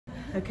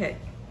Okay,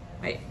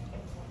 wait.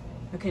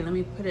 Okay, let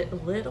me put it a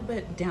little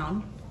bit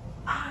down.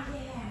 Oh,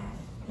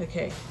 yeah.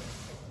 Okay.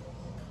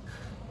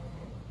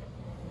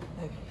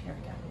 Okay, here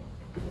we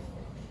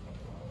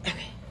go.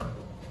 Okay.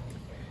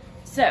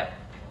 So,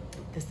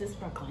 this is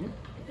Brooklyn.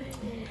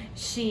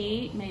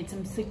 She made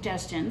some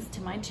suggestions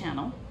to my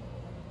channel.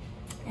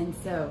 And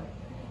so,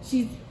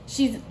 she's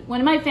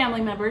one of my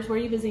family members. Where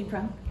are you visiting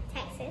from?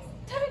 Texas.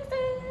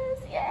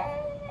 Texas!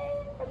 Yay!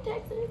 From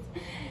Texas.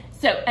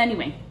 So,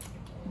 anyway,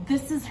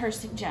 this is her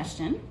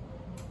suggestion.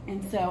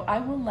 And so, I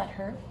will let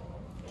her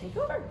take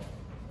over.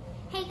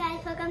 Hey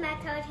guys, welcome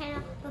back to our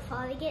channel.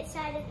 Before we get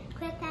started,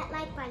 click that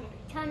like button,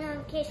 turn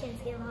notifications,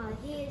 give all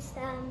views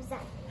thumbs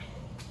up.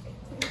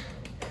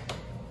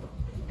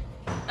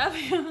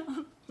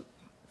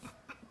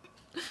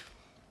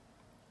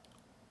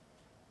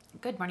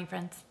 Good morning,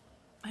 friends.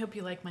 I hope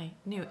you like my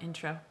new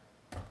intro.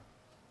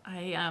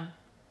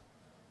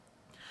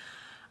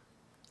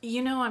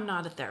 You know I'm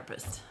not a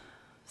therapist,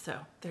 so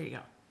there you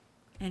go.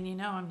 And you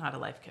know I'm not a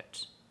life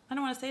coach. I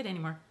don't want to say it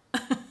anymore.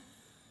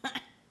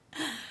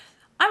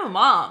 I'm a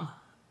mom,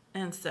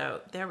 and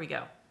so there we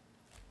go.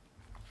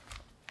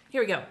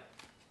 Here we go.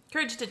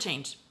 Courage to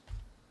change.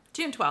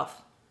 June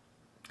 12th.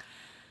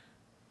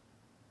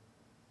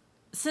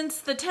 Since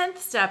the 10th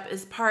step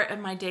is part of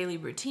my daily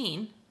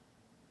routine,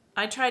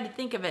 I try to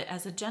think of it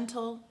as a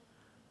gentle,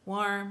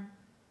 warm,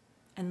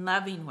 and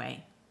loving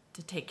way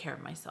to take care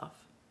of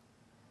myself.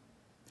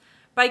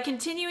 By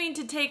continuing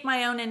to take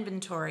my own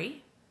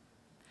inventory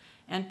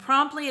and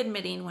promptly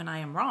admitting when I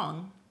am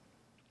wrong,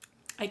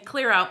 I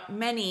clear out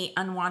many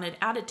unwanted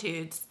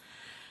attitudes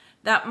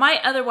that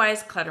might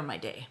otherwise clutter my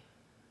day.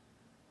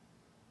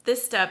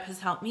 This step has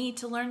helped me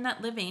to learn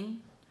that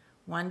living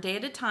one day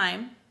at a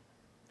time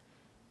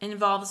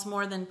involves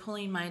more than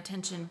pulling my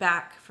attention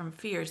back from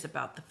fears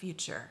about the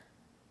future.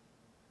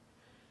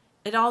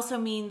 It also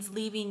means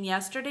leaving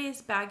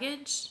yesterday's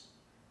baggage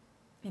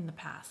in the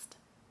past.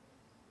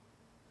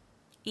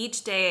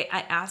 Each day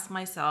I ask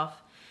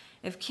myself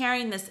if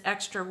carrying this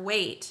extra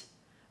weight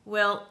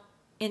will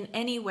in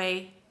any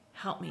way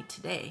help me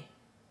today.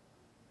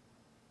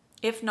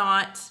 If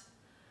not,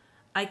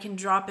 I can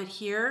drop it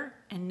here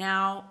and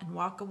now and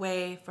walk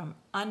away from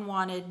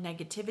unwanted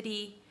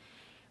negativity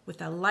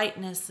with a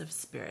lightness of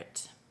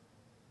spirit.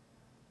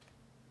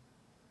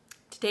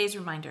 Today's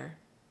reminder.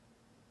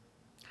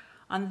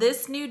 On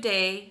this new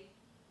day,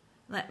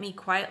 let me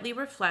quietly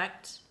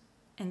reflect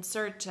and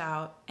search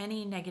out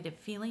any negative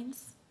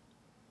feelings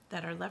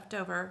that are left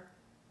over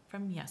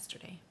from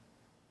yesterday.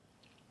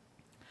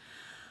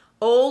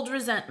 Old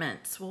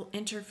resentments will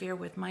interfere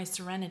with my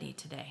serenity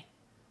today.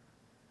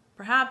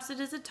 Perhaps it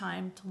is a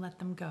time to let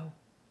them go.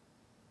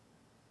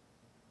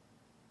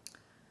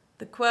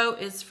 The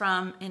quote is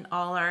from In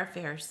All Our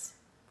Affairs.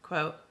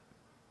 Quote,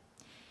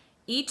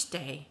 each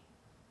day,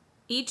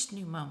 each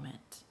new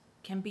moment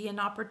can be an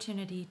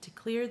opportunity to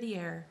clear the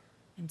air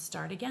and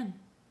start again,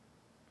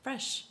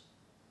 fresh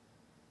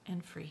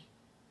and free.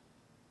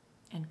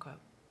 End quote.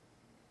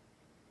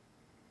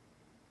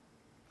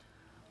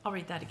 I'll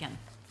read that again.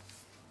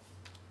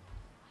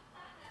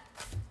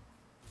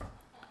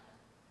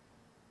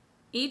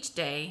 Each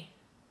day,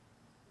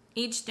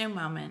 each new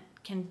moment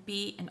can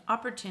be an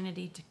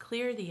opportunity to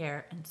clear the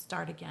air and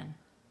start again,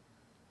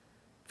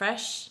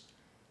 fresh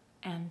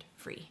and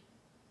free.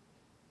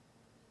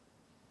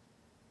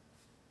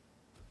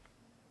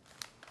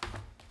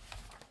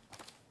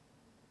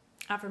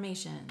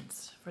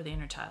 Affirmations for the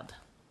inner child.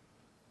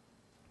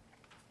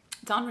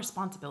 It's on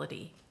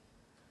responsibility.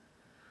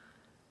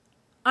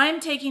 I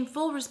am taking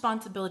full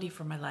responsibility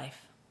for my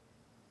life.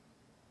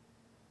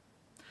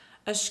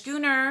 A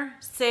schooner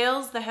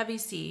sails the heavy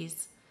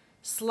seas,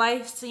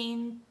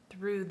 slicing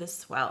through the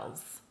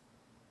swells.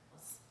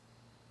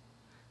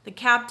 The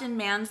captain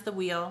mans the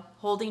wheel,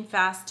 holding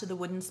fast to the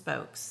wooden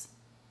spokes.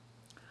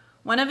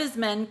 One of his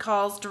men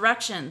calls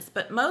directions,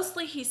 but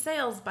mostly he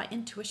sails by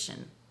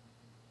intuition.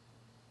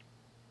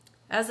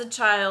 As a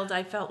child,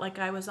 I felt like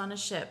I was on a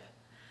ship,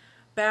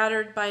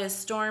 battered by a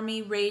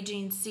stormy,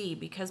 raging sea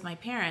because my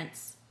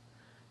parents,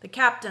 the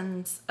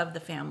captains of the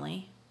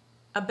family,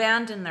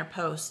 abandoned their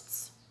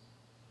posts.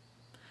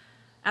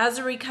 As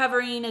a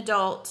recovering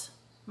adult,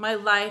 my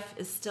life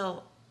is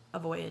still a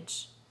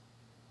voyage,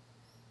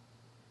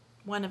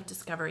 one of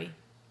discovery.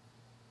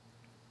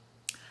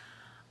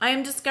 I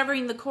am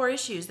discovering the core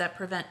issues that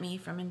prevent me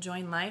from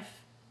enjoying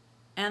life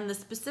and the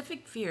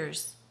specific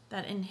fears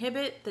that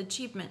inhibit the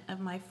achievement of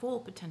my full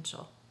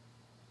potential.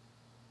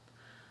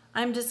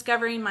 I am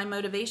discovering my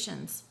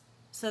motivations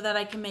so that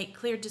I can make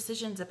clear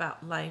decisions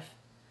about life,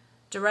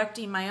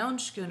 directing my own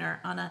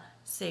schooner on a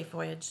safe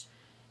voyage.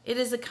 It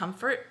is a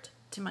comfort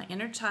to my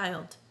inner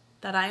child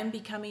that I am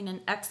becoming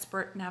an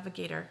expert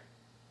navigator.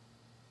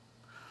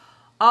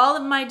 All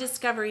of my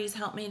discoveries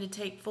help me to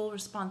take full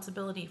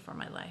responsibility for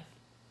my life.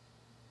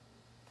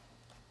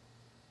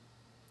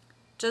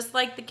 Just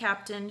like the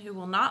captain who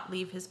will not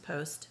leave his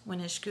post when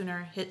his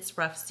schooner hits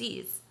rough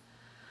seas,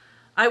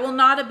 I will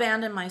not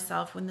abandon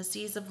myself when the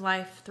seas of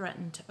life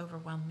threaten to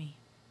overwhelm me.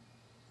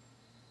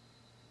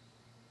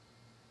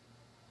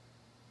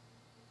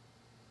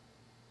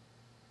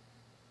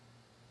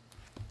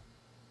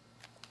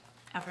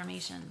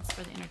 affirmations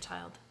for the inner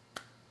child.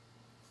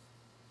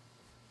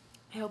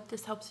 I hope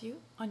this helps you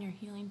on your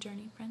healing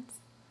journey, friends.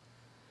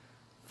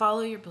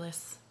 Follow your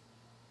bliss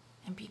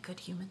and be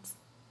good humans.